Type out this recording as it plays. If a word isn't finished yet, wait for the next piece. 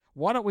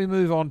why don't we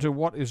move on to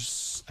what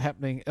is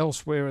happening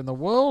elsewhere in the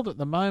world at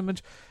the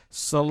moment?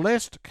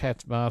 Celeste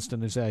Katz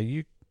Marston is our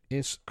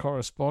US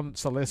correspondent.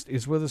 Celeste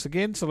is with us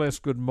again.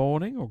 Celeste, good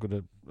morning or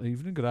good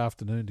evening, good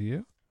afternoon to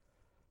you.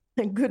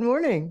 Good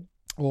morning.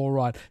 All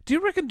right. Do you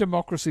reckon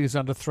democracy is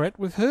under threat?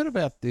 We've heard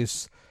about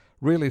this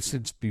really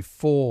since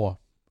before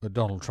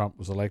Donald Trump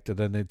was elected,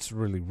 and it's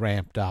really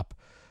ramped up,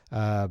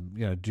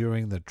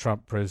 during the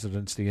Trump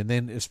presidency, and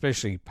then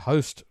especially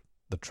post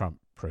the Trump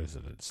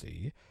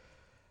presidency.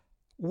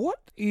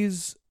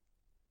 What's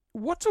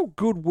a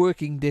good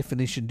working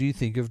definition, do you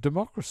think, of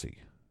democracy?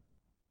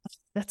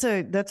 That's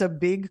a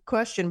big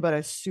question, but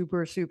a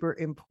super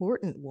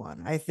important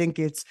one. I think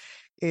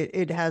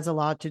it has a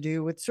lot to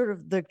do with sort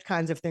of the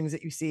kinds of things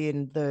that you see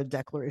in the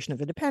Declaration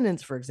of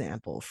Independence, for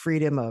example,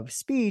 freedom of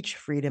speech,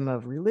 freedom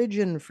of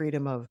religion,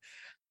 freedom of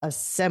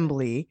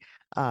assembly,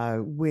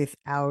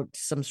 without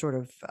some sort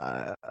of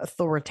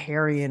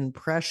authoritarian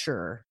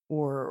pressure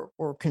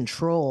or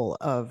control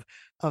of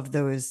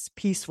those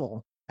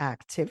peaceful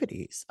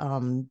activities.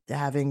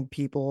 Having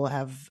people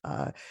have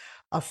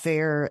a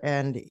fair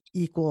and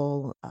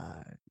equal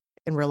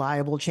and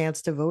reliable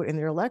chance to vote in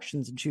their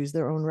elections and choose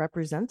their own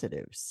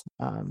representatives.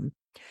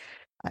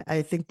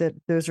 I think that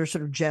those are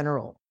sort of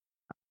general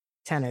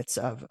tenets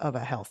of a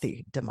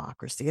healthy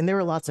democracy. And there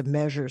are lots of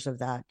measures of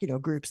that,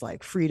 groups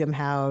like Freedom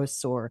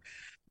House or,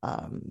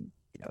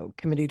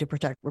 Committee to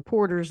Protect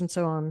Reporters and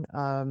so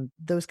on.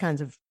 Those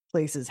kinds of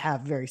places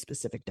have very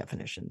specific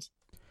definitions.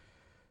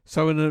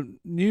 So, in a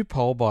new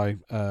poll by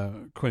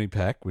Quinn,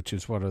 which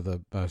is one of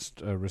the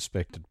most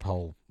respected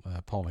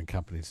polling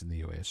companies in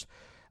the US,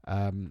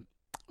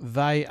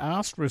 they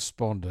asked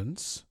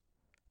respondents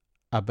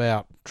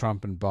about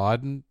Trump and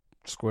Biden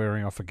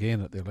squaring off again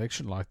at the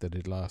election like they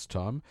did last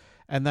time,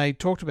 and they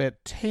talked about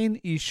 10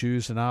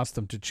 issues and asked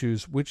them to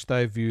choose which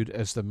they viewed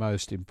as the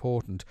most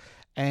important.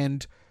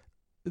 And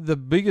the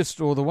biggest,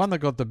 or the one that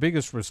got the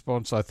biggest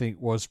response, I think,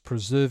 was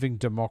preserving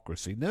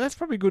democracy. Now, that's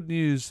probably good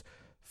news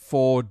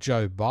for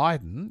Joe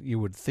Biden, you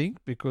would think,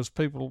 because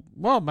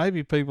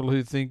maybe people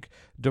who think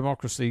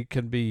democracy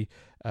can be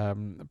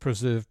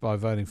preserved by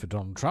voting for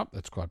Donald Trump,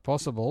 that's quite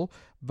possible.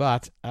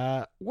 But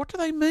what do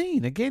they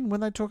mean, again,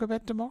 when they talk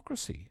about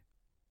democracy?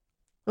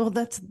 Well,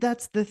 that's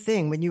the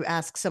thing. When you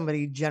ask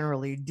somebody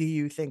generally, do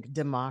you think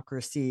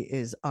democracy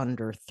is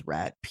under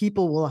threat?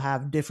 People will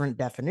have different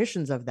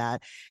definitions of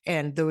that,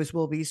 and those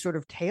will be sort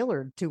of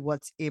tailored to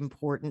what's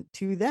important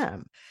to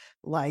them.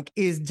 Like,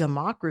 is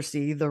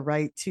democracy the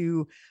right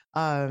to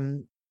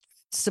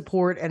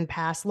support and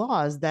pass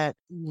laws that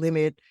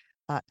limit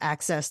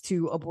access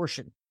to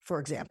abortion? For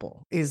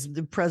example, is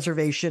the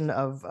preservation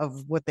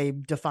of what they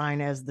define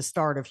as the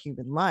start of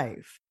human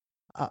life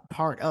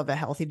part of a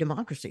healthy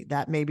democracy?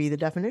 That may be the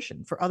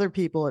definition. For other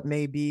people, it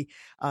may be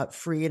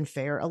free and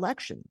fair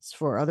elections.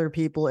 For other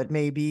people, it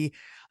may be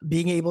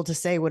being able to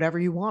say whatever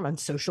you want on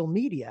social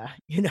media,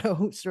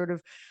 sort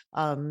of.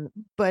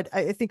 But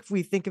I think if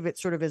we think of it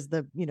sort of as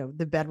the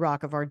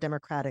bedrock of our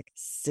democratic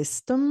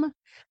system,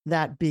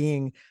 that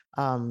being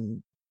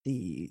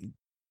the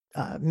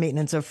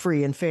maintenance of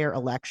free and fair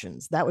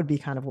elections, that would be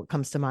kind of what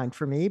comes to mind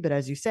for me. But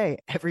as you say,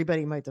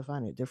 everybody might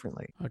define it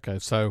differently. Okay,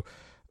 so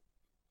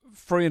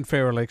free and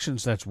fair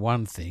elections, that's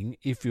one thing.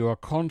 If you are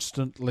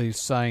constantly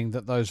saying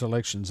that those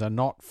elections are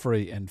not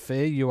free and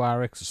fair, you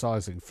are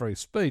exercising free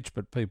speech,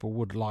 but people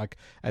would like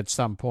at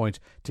some point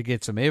to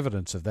get some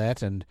evidence of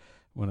that. And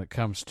when it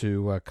comes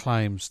to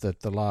claims that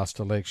the last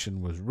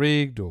election was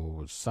rigged or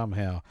was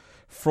somehow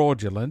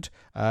fraudulent,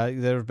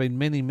 there have been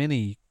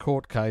many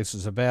court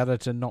cases about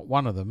it, and not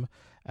one of them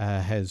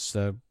has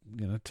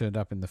turned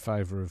up in the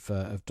favour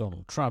of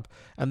Donald Trump.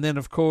 And then,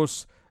 of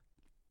course,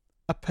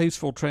 a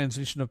peaceful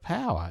transition of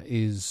power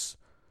is,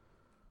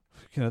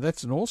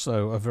 that's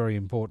also a very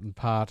important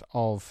part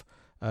of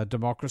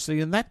democracy,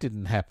 and that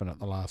didn't happen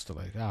at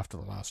after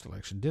the last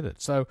election, did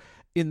it? So,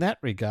 in that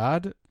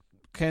regard,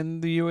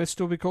 can the US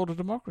still be called a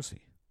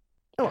democracy?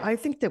 Oh, I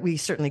think that we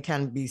certainly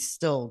can be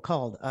still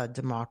called a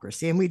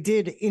democracy. And we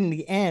did, in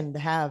the end,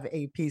 have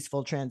a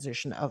peaceful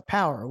transition of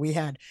power. We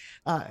had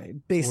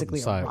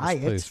basically a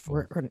riot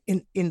or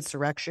an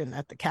insurrection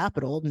at the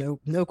Capitol.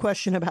 No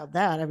question about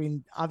that. I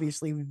mean,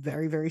 obviously,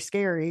 very, very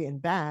scary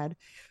and bad.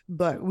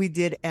 But we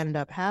did end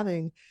up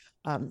having,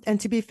 and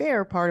to be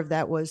fair, part of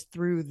that was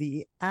through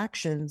the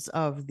actions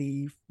of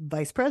the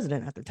vice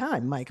president at the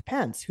time, Mike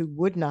Pence, who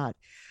would not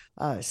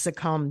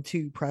succumb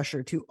to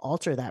pressure to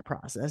alter that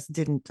process.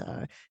 Didn't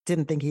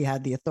think he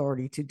had the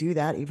authority to do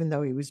that, even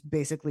though he was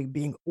basically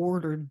being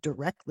ordered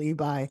directly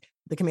by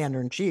the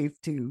commander in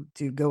chief to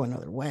go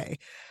another way.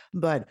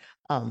 But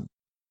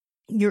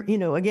you're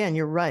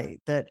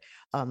right that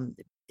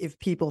if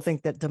people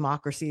think that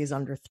democracy is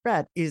under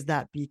threat, is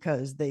that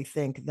because they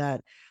think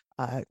that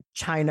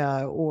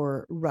China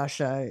or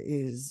Russia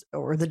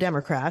or the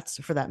Democrats,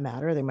 for that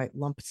matter, they might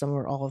lump some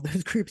or all of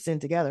those groups in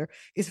together,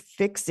 is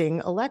fixing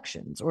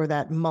elections, or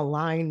that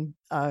malign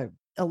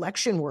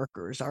election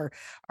workers are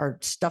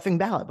stuffing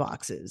ballot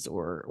boxes,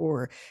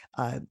 or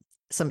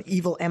some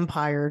evil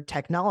empire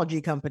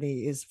technology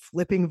company is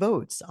flipping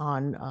votes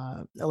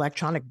on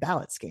electronic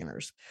ballot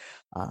scanners.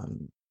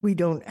 We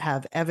don't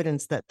have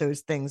evidence that those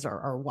things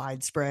are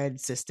widespread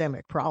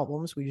systemic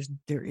problems.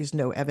 There is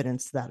no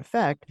evidence to that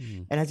effect.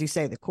 And as you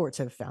say, the courts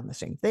have found the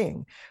same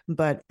thing.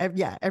 But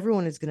yeah,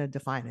 everyone is going to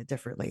define it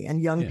differently.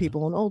 And young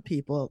people and old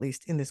people, at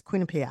least in this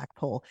Quinnipiac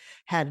poll,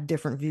 had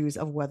different views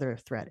of whether a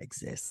threat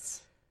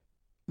exists.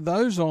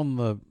 Those on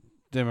the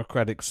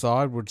Democratic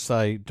side would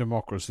say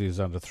democracy is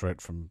under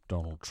threat from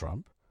Donald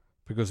Trump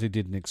because he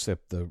didn't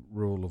accept the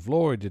rule of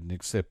law, he didn't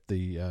accept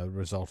the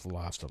result of the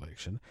last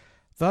election.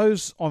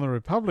 Those on the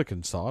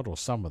Republican side, or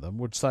some of them,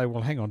 would say,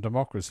 well, hang on,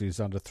 democracy is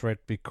under threat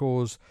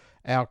because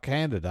our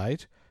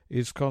candidate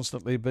is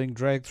constantly being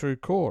dragged through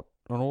court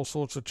on all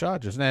sorts of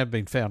charges. Now, have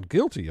been found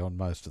guilty on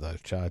most of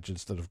those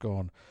charges that have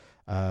gone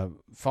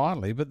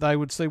finally, but they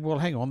would say, well,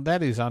 hang on,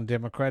 that is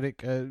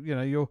undemocratic.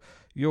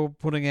 You're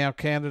putting our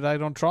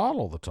candidate on trial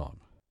all the time.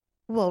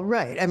 Well,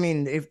 right. I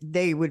mean, if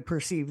they would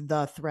perceive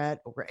the threat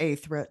or a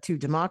threat to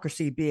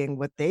democracy being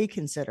what they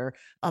consider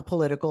a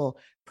political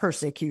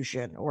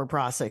persecution or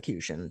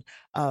prosecution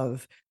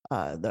of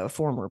the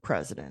former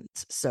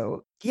president.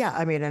 So, yeah,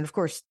 I mean, and of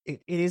course,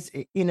 it is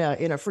in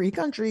a free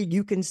country.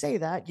 You can say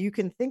that, you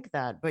can think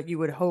that, but you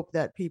would hope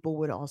that people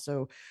would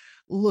also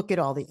look at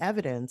all the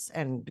evidence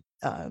and,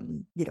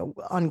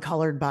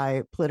 uncolored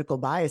by political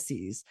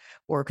biases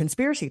or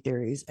conspiracy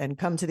theories, and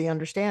come to the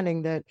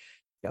understanding that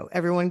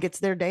everyone gets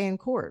their day in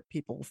court.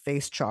 People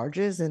face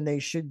charges, and they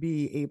should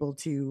be able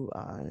to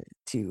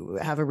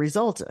have a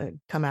result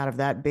come out of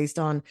that based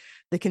on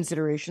the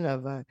consideration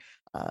of a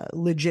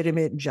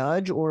legitimate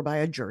judge or by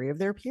a jury of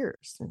their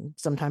peers. And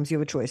sometimes you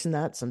have a choice in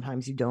that,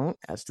 sometimes you don't,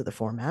 as to the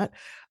format.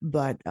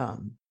 But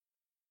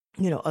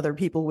other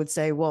people would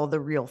say, well, the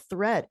real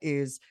threat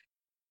is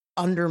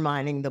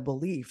undermining the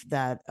belief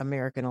that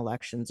American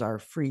elections are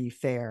free,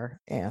 fair,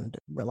 and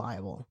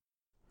reliable.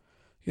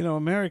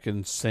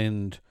 Americans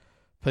send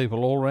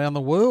people all around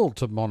the world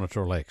to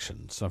monitor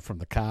elections. So from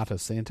the Carter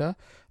Center,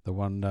 the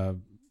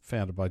one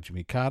founded by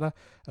Jimmy Carter,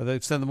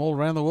 they'd send them all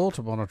around the world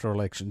to monitor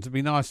elections. It'd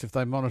be nice if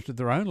they monitored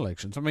their own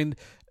elections. I mean,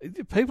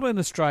 people in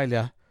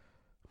Australia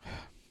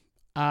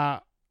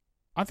are,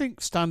 I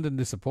think, stunned and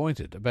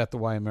disappointed about the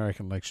way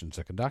American elections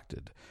are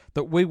conducted,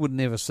 that we would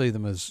never see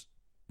them as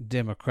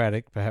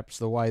democratic, perhaps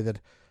the way that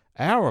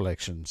our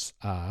elections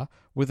are,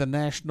 with a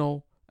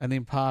national and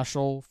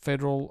impartial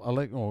federal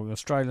or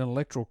Australian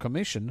Electoral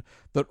Commission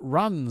that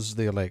runs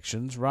the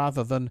elections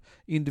rather than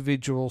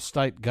individual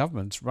state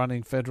governments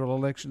running federal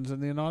elections in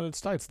the United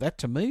States. That,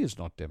 to me, is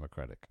not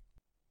democratic.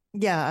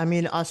 Yeah, I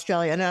mean,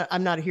 Australia, and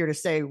I'm not here to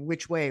say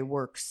which way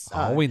works.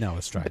 We know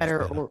Australia's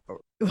better.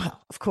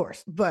 Well, of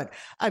course. But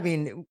I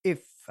mean,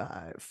 if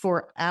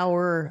for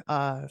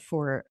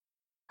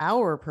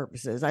our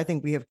purposes, I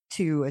think we have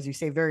two, as you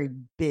say, very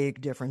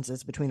big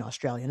differences between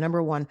Australia.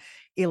 Number one,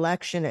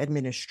 election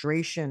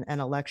administration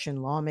and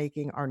election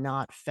lawmaking are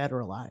not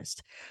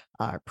federalized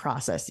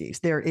processes.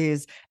 There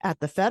is, at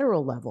the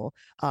federal level,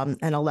 an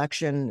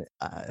election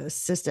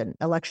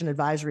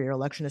advisory or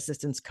election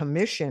assistance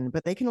commission,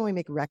 but they can only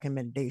make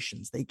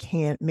recommendations. They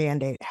can't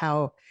mandate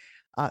how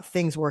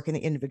things work in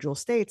the individual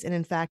states. And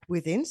in fact,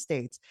 within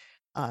states,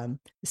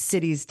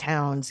 cities,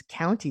 towns,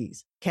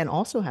 counties can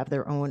also have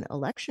their own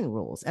election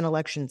rules and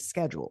election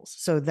schedules.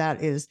 So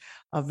that is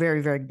a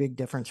very, very big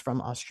difference from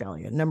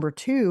Australia. Number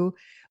two,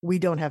 we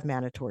don't have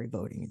mandatory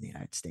voting in the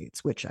United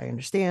States, which I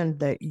understand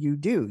that you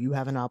do. You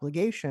have an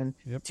obligation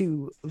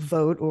to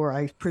vote, or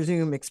I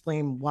presume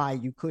explain why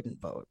you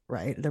couldn't vote,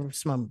 right? There was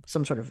some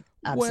sort of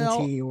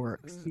absentee or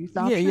excuse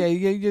option.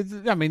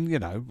 Yeah. I mean,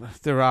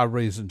 there are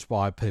reasons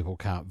why people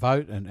can't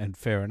vote, and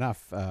fair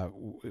enough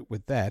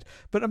with that.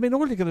 But I mean,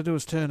 all you're going to do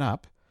is turn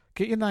up,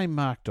 get your name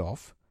marked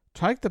off,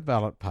 take the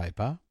ballot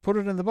paper, put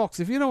it in the box.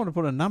 If you don't want to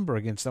put a number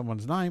against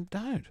someone's name,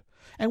 don't.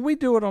 And we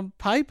do it on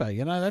paper,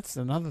 that's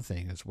another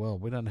thing as well.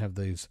 We don't have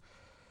these,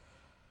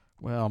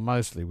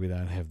 mostly we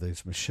don't have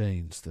these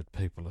machines that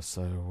people are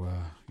so,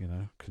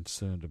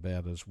 concerned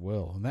about as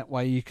well. And that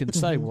way you can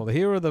say, well,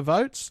 here are the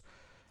votes,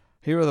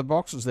 here are the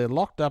boxes, they're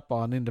locked up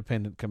by an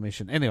independent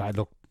commission. Anyway,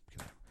 look,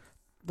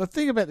 the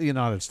thing about the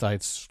United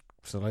States,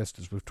 Celeste,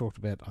 as we've talked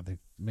about, I think,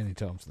 many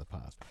times in the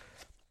past,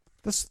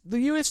 the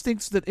US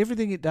thinks that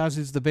everything it does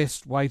is the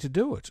best way to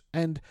do it,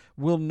 and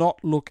will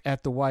not look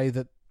at the way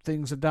that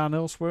things are done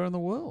elsewhere in the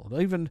world,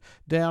 even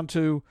down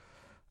to,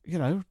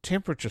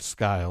 temperature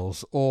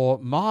scales or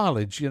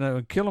mileage,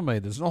 and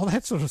kilometres and all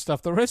that sort of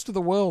stuff. The rest of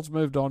the world's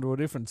moved on to a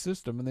different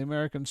system, and the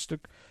Americans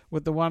stuck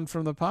with the one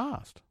from the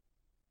past.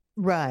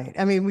 Right.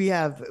 I mean,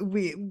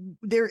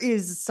 there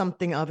is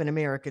something of an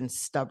American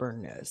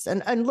stubbornness.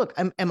 And look,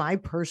 am I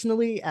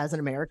personally, as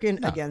an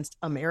American, against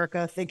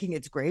America thinking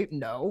it's great?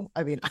 No.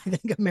 I mean, I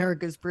think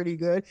America's pretty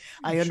good.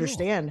 I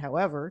understand,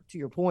 however, to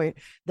your point,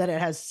 that it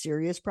has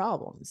serious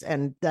problems.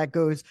 And that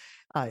goes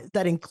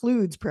that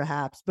includes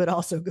perhaps, but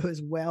also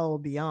goes well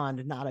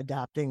beyond not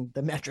adopting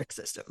the metric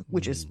system,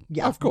 which is,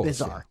 Of course,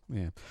 bizarre.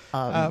 yeah.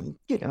 Yeah.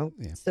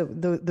 Yeah. So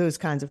those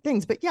kinds of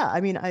things. But yeah,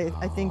 I mean,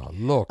 I think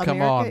Look, come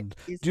America on.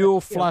 is a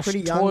Dual flush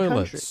pretty young country.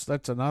 toilets.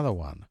 That's another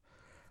one.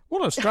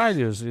 Well,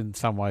 Australia's in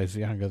some ways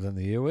younger than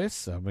the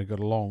US. We've got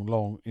a long,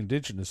 long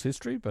indigenous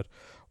history, but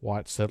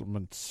white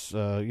settlements,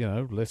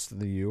 less than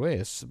the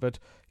US. But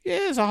yeah,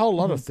 there's a whole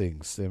lot of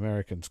things the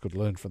Americans could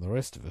learn from the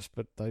rest of us.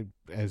 But they,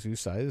 as you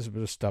say, there's a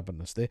bit of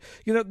stubbornness there.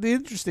 The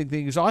interesting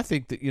thing is I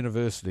think that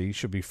university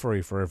should be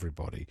free for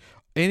everybody.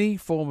 Any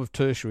form of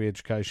tertiary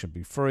education should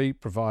be free,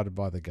 provided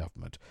by the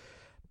government.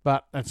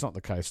 But that's not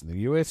the case in the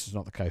US, it's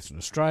not the case in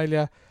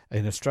Australia.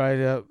 In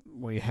Australia,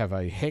 we have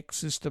a HEC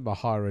system, a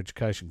higher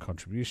education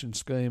contribution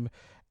scheme,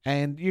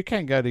 and you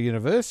can go to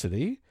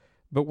university,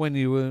 but when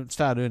you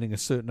start earning a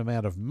certain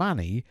amount of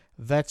money,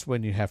 that's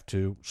when you have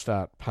to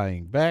start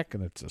paying back,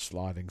 and it's a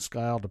sliding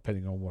scale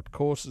depending on what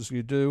courses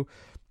you do.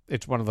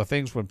 It's one of the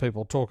things when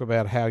people talk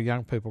about how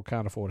young people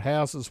can't afford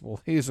houses.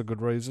 Well, here's a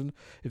good reason.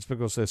 It's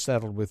because they're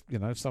saddled with,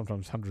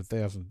 sometimes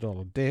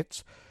 $100,000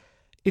 debts.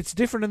 It's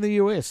different in the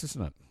US,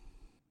 isn't it?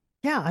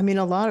 Yeah, I mean,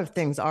 a lot of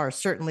things are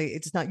certainly,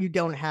 it's not, you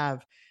don't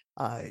have,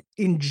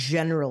 in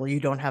general, you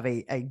don't have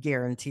a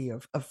guarantee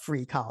of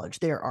free college.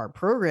 There are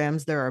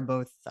programs, there are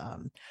both,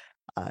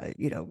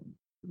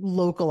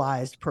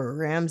 localized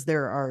programs.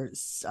 There are,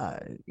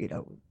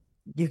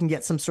 you can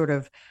get some sort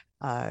of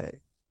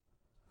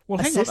well,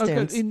 hang on. Okay,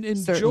 assistance. in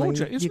Certainly,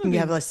 Georgia, isn't you can it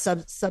have a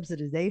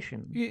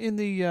subsidization. in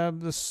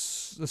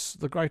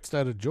the great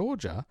state of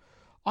Georgia?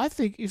 I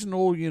think isn't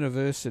all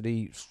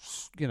university,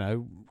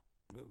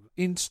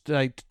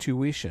 in-state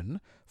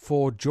tuition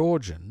for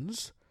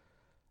Georgians,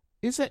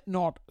 is that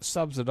not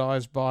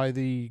subsidised by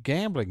the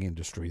gambling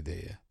industry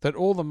there? That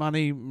all the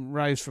money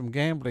raised from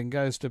gambling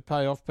goes to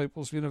pay off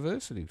people's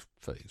university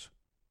fees?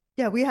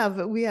 Yeah, we have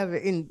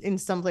in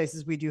some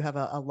places we do have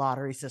a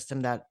lottery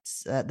system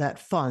that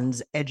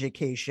funds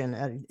education,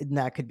 and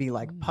that could be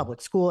like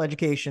public school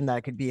education,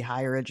 that could be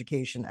higher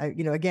education.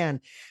 Again,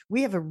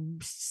 we have a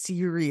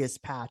serious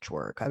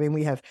patchwork. I mean,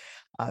 we have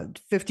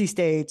 50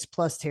 states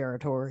plus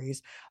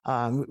territories,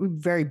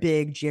 very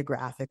big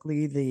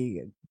geographically.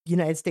 The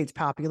United States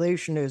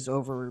population is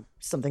over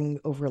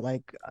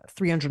like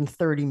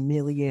 330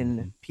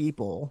 million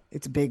people.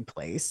 It's a big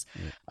place,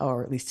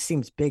 or at least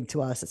seems big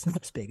to us. It's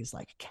not as big as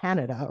like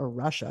Canada or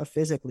Russia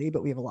physically,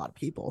 but we have a lot of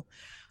people.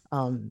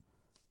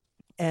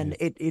 And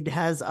it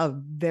has a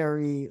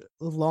very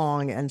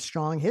long and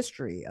strong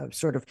history of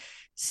sort of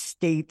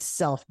state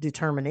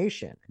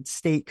self-determination and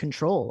state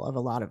control of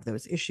a lot of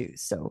those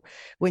issues. So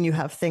when you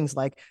have things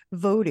like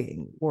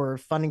voting or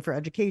funding for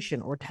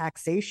education or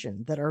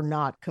taxation that are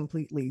not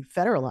completely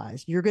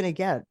federalized, you're going to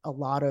get a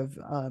lot of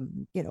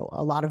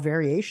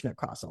variation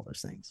across all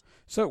those things.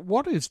 So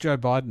what is Joe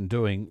Biden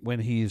doing when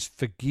he is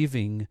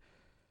forgiving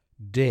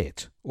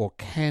debt or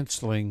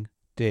cancelling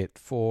debt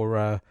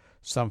for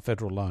some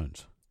federal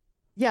loans?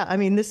 Yeah, I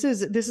mean, this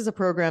is a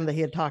program that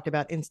he had talked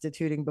about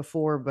instituting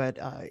before, but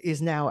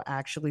is now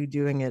actually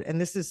doing it. And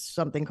this is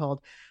something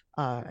called,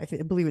 I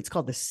believe it's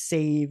called the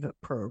SAVE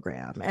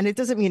program. And it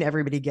doesn't mean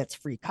everybody gets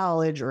free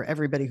college or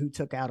everybody who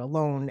took out a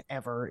loan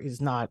ever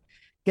is not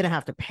going to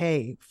have to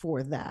pay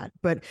for that.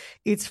 But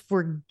it's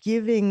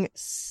forgiving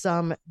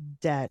some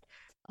debt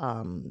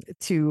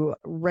to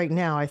right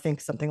now, I think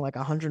something like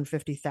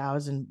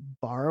 150,000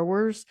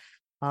 borrowers.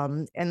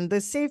 And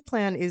the SAVE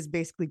plan is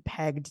basically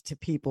pegged to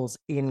people's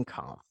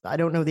income. I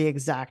don't know the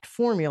exact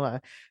formula,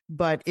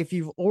 but if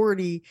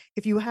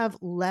you have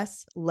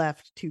less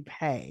left to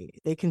pay,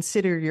 they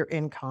consider your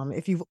income.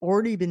 If you've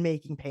already been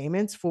making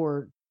payments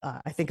for,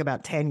 I think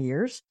about 10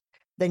 years,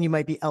 then you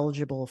might be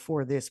eligible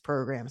for this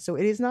program. So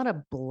it is not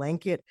a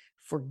blanket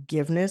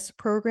forgiveness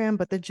program,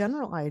 but the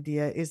general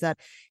idea is that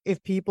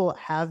if people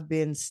have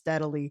been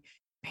steadily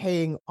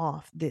paying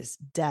off this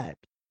debt,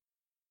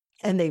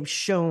 and they've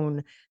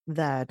shown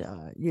that,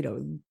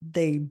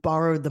 they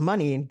borrowed the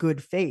money in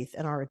good faith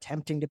and are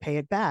attempting to pay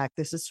it back,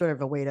 this is sort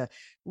of a way to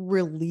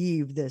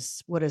relieve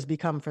this, what has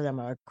become for them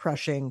a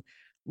crushing,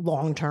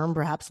 long-term,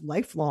 perhaps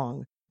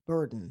lifelong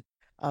burden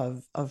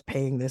of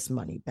paying this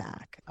money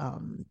back.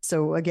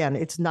 So again,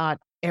 it's not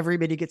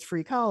everybody gets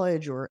free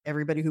college or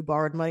everybody who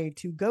borrowed money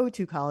to go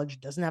to college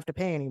doesn't have to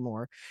pay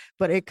anymore,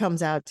 but it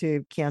comes out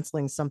to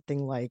canceling something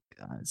like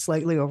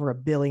slightly over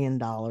 $1 billion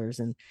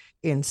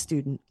in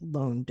student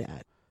loan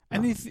debt.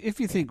 And if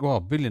you think, well,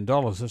 $1 billion,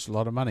 that's a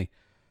lot of money.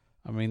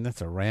 I mean,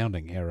 that's a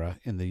rounding error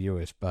in the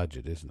US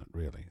budget, isn't it,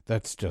 really?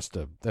 That's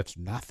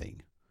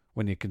nothing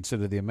when you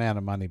consider the amount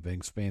of money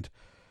being spent.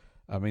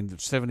 I mean,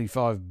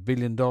 $75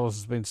 billion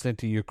has been sent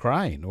to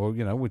Ukraine, or,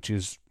 which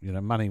is,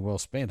 money well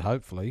spent,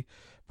 hopefully.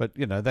 But,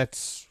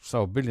 that's,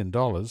 so $1 billion,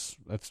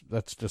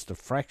 that's just a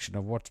fraction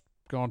of what's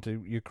gone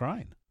to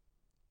Ukraine.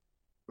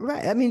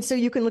 Right. I mean, so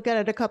you can look at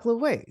it a couple of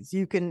ways.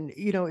 You can,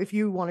 if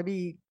you want to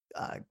be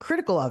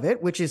critical of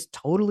it, which is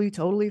totally,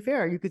 totally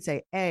fair, you could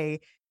say, A,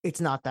 it's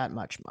not that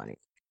much money.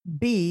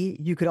 B,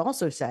 you could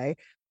also say,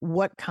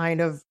 what kind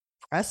of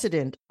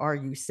precedent are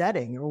you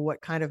setting, or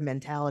what kind of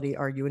mentality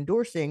are you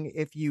endorsing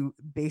if you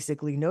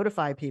basically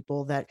notify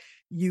people that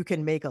you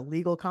can make a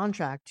legal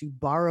contract to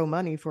borrow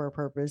money for a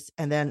purpose,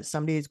 and then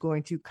somebody is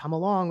going to come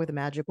along with a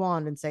magic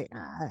wand and say,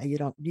 you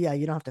don't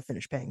have to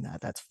finish paying that,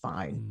 that's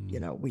fine,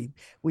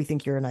 we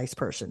think you're a nice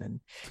person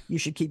and you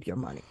should keep your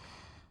money.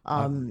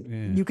 Yeah.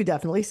 You could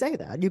definitely say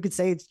that. You could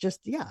say it's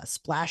just,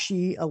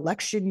 splashy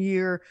election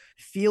year,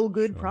 feel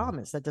good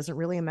promise that doesn't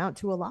really amount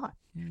to a lot.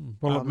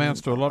 Well, it amounts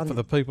to a lot for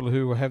the people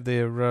who have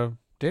their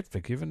debt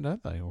forgiven,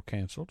 don't they, or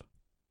cancelled?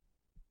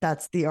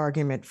 That's the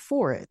argument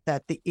for it,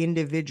 that the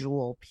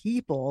individual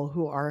people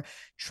who are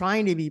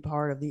trying to be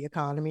part of the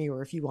economy,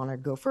 or if you want to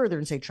go further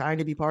and say trying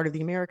to be part of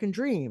the American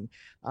dream,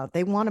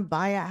 they want to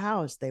buy a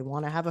house, they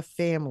want to have a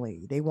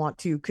family, they want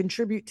to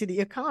contribute to the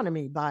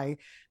economy by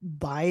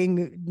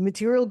buying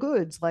material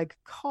goods like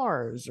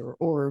cars,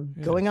 or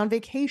going on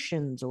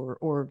vacations,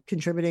 or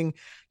contributing,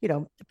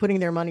 putting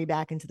their money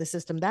back into the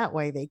system that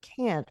way. They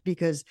can't,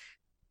 because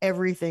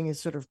everything is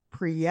sort of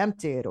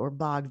preempted or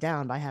bogged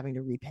down by having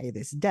to repay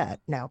this debt.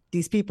 Now,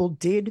 these people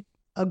did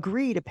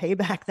agree to pay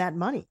back that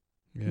money.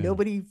 Yeah.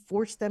 Nobody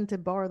forced them to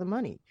borrow the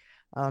money.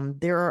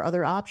 There are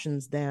other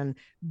options than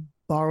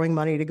borrowing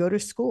money to go to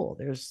school.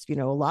 There's,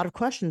 a lot of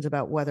questions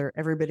about whether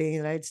everybody in the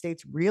United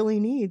States really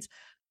needs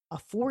a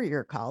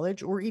 4-year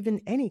college, or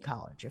even any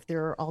college, if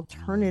there are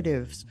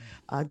alternatives,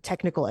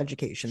 technical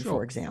education,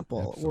 for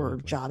example, or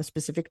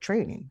job-specific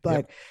training.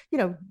 But,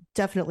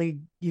 definitely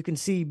you can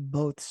see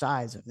both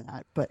sides of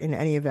that. But in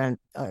any event,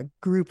 a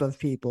group of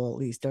people, at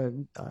least a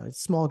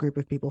small group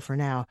of people for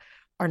now,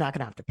 are not going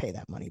to have to pay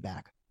that money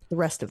back, the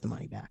rest of the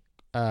money back.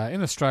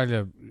 In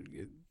Australia,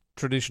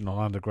 traditional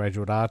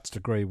undergraduate arts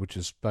degree, which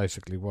is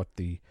basically what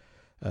the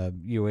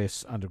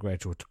US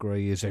undergraduate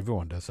degree is.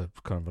 Everyone does a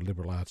kind of a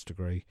liberal arts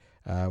degree,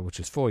 which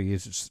is 4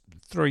 years. It's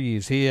 3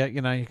 years here.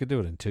 You could do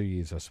it in 2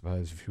 years, I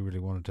suppose, if you really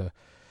wanted to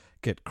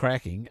get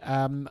cracking.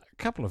 A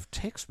couple of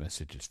text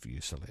messages for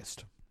you,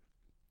 Celeste.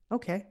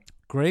 Okay.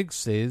 Greg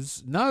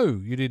says, no,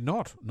 you did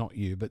not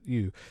you, but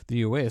you, the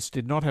US,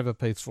 did not have a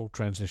peaceful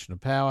transition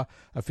of power.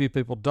 A few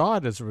people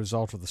died as a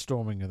result of the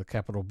storming of the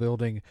Capitol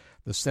building.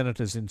 The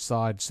senators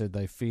inside said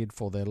they feared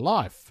for their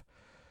life.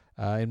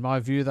 In my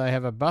view, they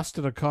have a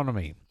busted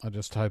economy. I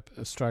just hope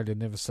Australia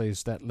never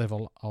sees that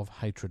level of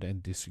hatred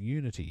and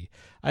disunity.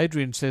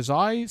 Adrian says,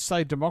 I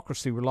say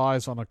democracy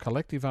relies on a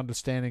collective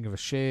understanding of a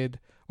shared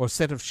or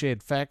set of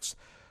shared facts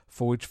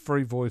for which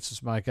free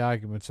voices make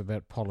arguments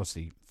about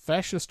policy.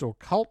 Fascist or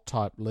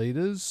cult-type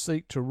leaders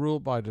seek to rule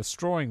by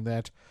destroying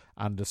that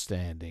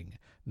understanding.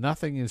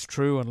 Nothing is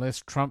true unless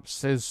Trump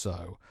says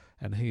so,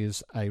 and he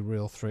is a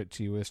real threat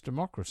to US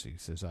democracy,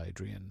 says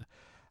Adrian.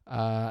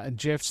 And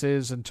Jeff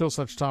says, until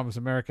such time as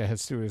America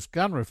has serious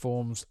gun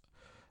reforms,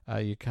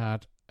 you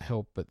can't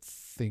help but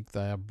think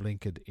they are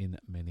blinkered in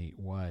many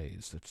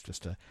ways. That's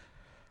just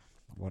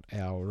what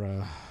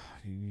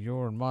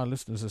your and my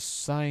listeners are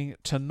saying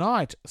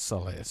tonight,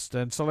 Celeste.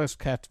 And Celeste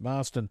Katz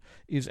Marston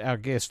is our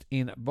guest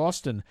in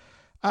Boston.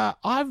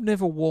 I've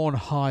never worn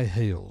high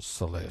heels,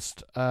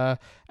 Celeste. And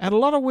a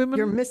lot of women...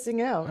 You're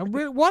missing out.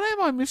 What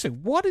am I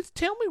missing?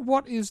 Tell me,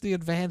 what is the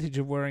advantage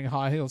of wearing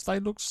high heels? They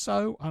look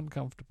so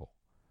uncomfortable.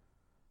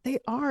 They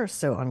are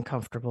so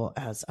uncomfortable,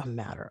 as a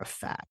matter of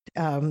fact.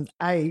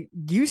 I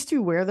used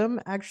to wear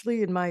them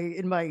actually in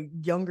my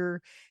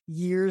younger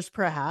years,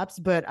 perhaps,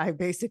 but I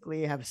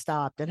basically have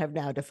stopped and have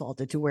now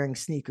defaulted to wearing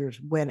sneakers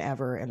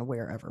whenever and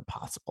wherever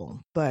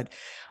possible. But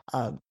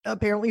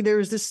apparently there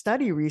was this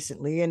study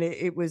recently, and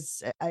it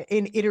was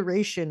an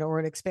iteration or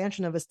an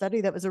expansion of a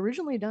study that was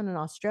originally done in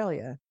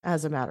Australia,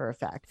 as a matter of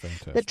fact,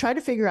 that tried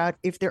to figure out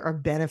if there are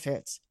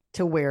benefits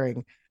to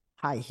wearing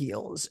high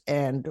heels.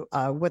 And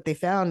what they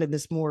found in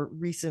this more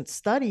recent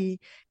study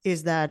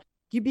is that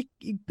you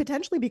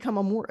potentially become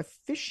a more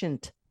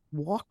efficient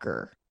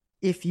walker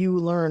if you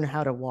learn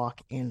how to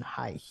walk in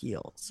high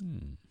heels.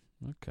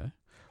 Okay.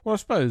 Well, I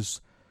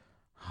suppose,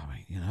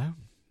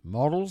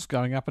 models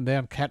going up and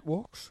down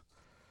catwalks,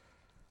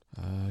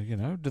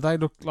 do they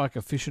look like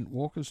efficient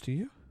walkers to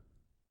you?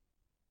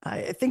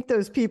 I think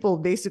those people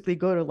basically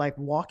go to like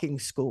walking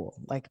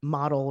school, like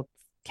model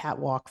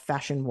catwalk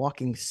fashion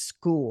walking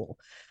school.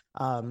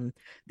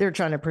 They're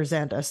trying to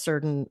present a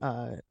certain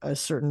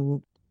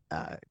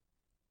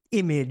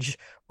image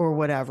or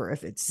whatever,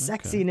 if it's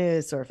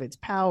sexiness or if it's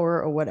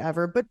power or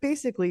whatever, but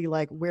basically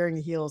like wearing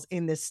heels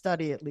in this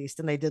study, at least,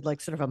 and they did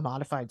like sort of a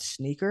modified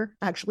sneaker,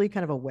 actually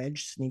kind of a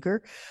wedge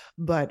sneaker,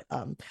 but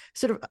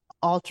sort of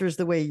alters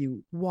the way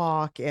you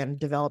walk and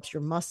develops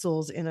your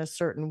muscles in a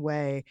certain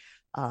way.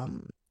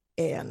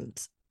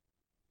 And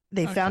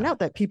they found out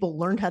that people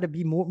learned how to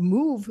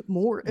move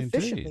more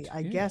efficiently,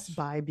 I guess,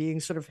 by being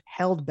sort of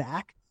held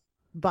back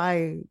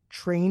by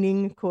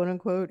training, quote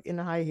unquote, in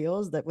high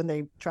heels, that when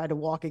they tried to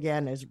walk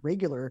again as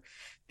regular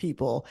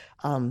people,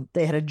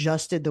 they had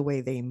adjusted the way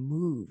they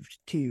moved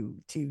to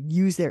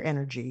use their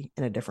energy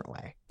in a different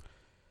way.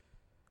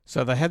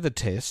 So they had the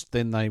test,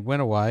 then they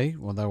went away.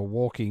 Well, they were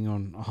walking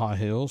on high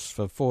heels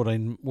for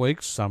 14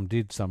 weeks. Some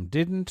did, some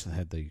didn't. They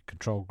had the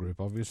control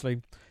group,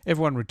 obviously.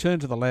 Everyone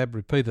returned to the lab,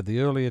 repeated the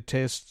earlier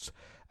tests.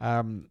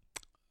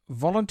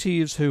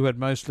 Volunteers who had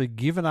mostly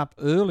given up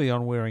early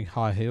on wearing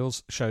high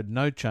heels showed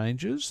no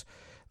changes.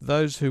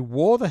 Those who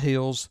wore the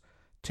heels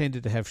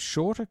tended to have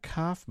shorter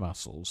calf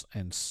muscles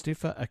and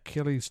stiffer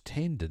Achilles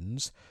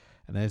tendons.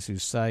 And as you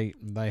say,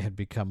 they had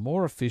become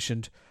more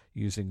efficient,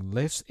 using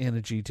less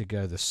energy to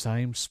go the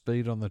same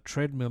speed on the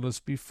treadmill as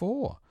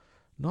before,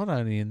 not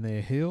only in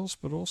their heels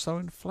but also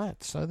in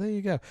flats. So there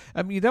you go.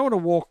 You don't want to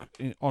walk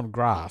on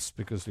grass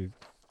because you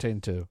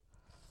tend to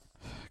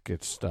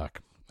get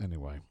stuck.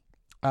 Anyway,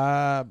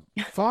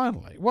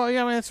 finally, well,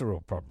 yeah, that's a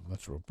real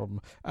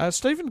problem.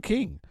 Stephen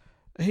King.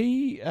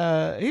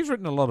 He's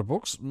written a lot of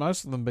books,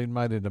 most of them been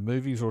made into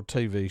movies or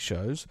TV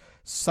shows.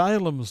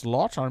 Salem's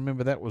Lot, I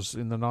remember that was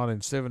in the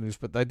 1970s,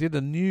 but they did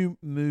a new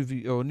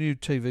movie or a new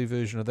TV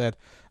version of that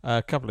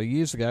a couple of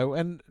years ago.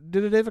 And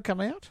did it ever come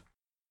out?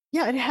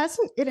 Yeah, it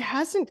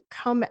hasn't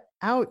come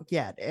out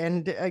yet.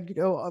 And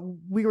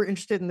we were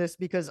interested in this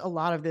because a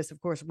lot of this,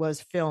 of course,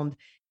 was filmed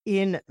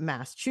in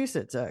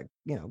Massachusetts,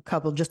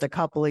 just a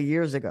couple of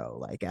years ago,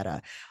 like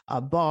at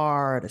a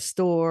bar, at a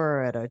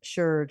store, at a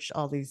church,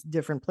 all these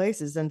different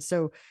places. And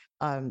so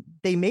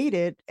they made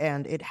it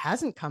and it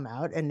hasn't come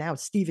out. And now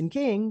Stephen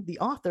King, the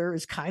author,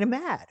 is kind of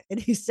mad.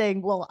 And he's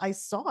saying, well, I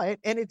saw it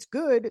and it's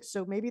good,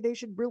 so maybe they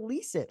should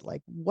release it.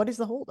 Like, what is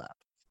the holdup?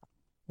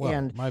 Well,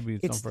 and maybe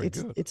it's not very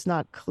good. It's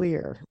not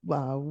clear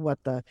what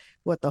the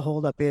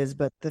holdup is,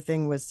 but the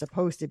thing was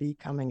supposed to be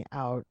coming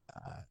out,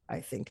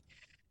 I think,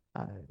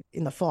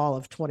 in the fall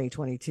of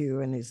 2022,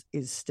 and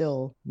is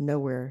still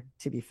nowhere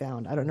to be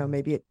found. I don't know.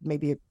 Maybe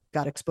it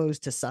got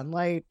exposed to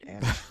sunlight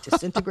and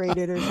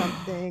disintegrated or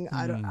something.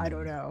 I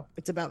don't know.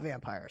 It's about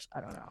vampires.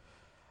 I don't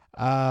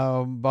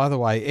know. By the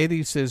way,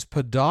 Eddie says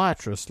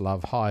podiatrists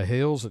love high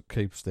heels. It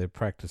keeps their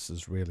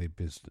practices really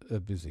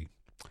busy.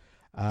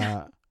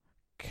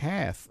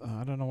 Kath,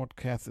 I don't know what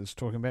Kath is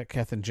talking about.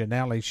 Kath and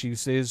Janelli, she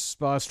says,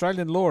 by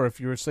Australian law, if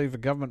you receive a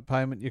government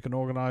payment, you can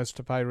organise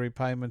to pay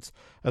repayments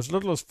as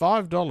little as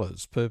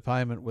 $5 per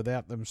payment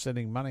without them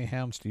sending money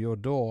hounds to your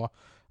door,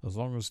 as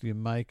long as you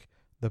make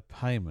the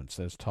payments,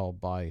 as told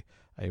by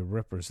a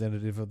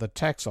representative of the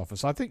tax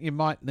office. I think you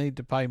might need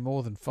to pay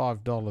more than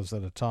 $5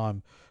 at a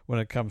time when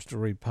it comes to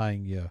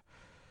repaying your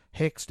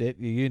HECS debt,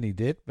 your uni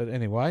debt. But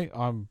anyway,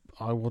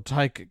 I will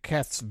take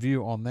Kath's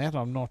view on that.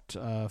 I'm not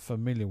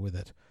familiar with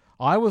it.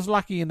 I was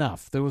lucky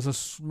enough. There was a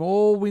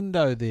small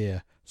window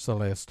there,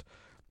 Celeste,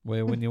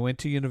 where when you went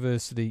to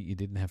university, you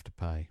didn't have to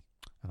pay.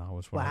 And I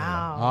was one of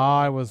them.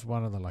 I was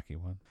one of the lucky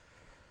ones.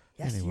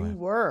 Yes, anyway. You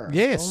were.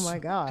 Yes. Oh, my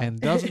God. And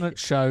doesn't it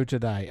show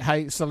today?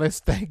 Hey,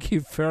 Celeste, thank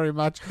you very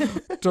much.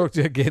 Talk to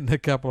you again in a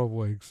couple of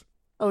weeks.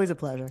 Always a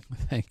pleasure.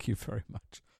 Thank you very much.